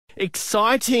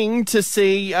Exciting to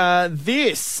see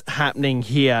this happening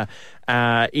here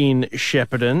in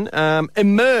Shepparton.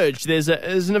 Emerge. There's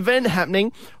an event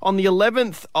happening on the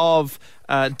 11th of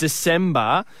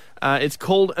December. It's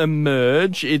called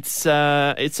Emerge. It's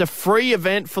a free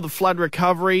event for the flood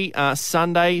recovery.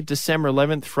 Sunday, December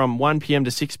 11th, from 1 p.m.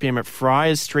 to 6 p.m. at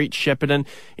Friars Street, Shepparton,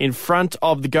 in front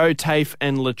of the Go TAFE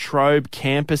and La Trobe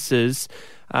campuses.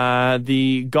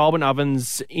 The Goulburn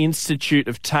Ovens Institute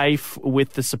of TAFE,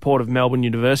 with the support of Melbourne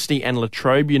University and La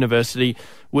Trobe University,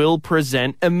 will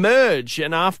present Emerge,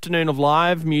 an afternoon of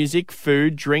live music,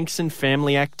 food, drinks and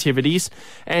family activities,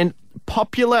 and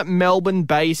popular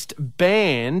Melbourne-based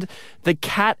band The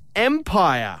Cat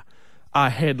Empire are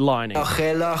headlining.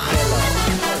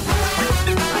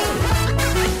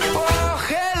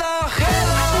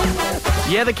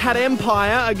 Yeah, the Cat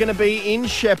Empire are going to be in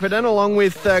Shepparton, along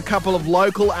with a couple of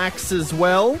local acts as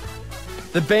well.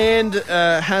 The band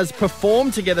has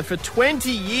performed together for 20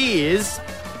 years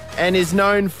and is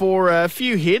known for a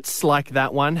few hits like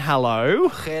that one,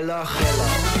 Hello.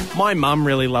 My mum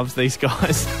really loves these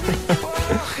guys.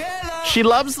 She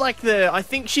loves I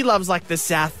think she loves the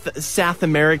South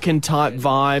American type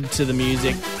vibe to the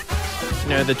music. You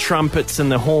know, the trumpets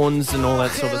and the horns and all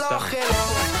that sort of stuff.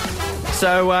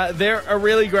 So they're a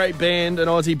really great band, an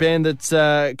Aussie band that's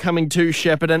coming to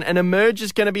Shepparton, and Emerge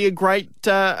is going to be a great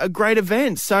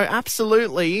event. So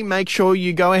absolutely, make sure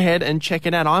you go ahead and check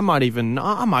it out. I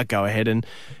might go ahead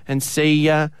and see.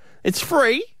 It's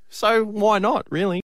free, so why not? Really.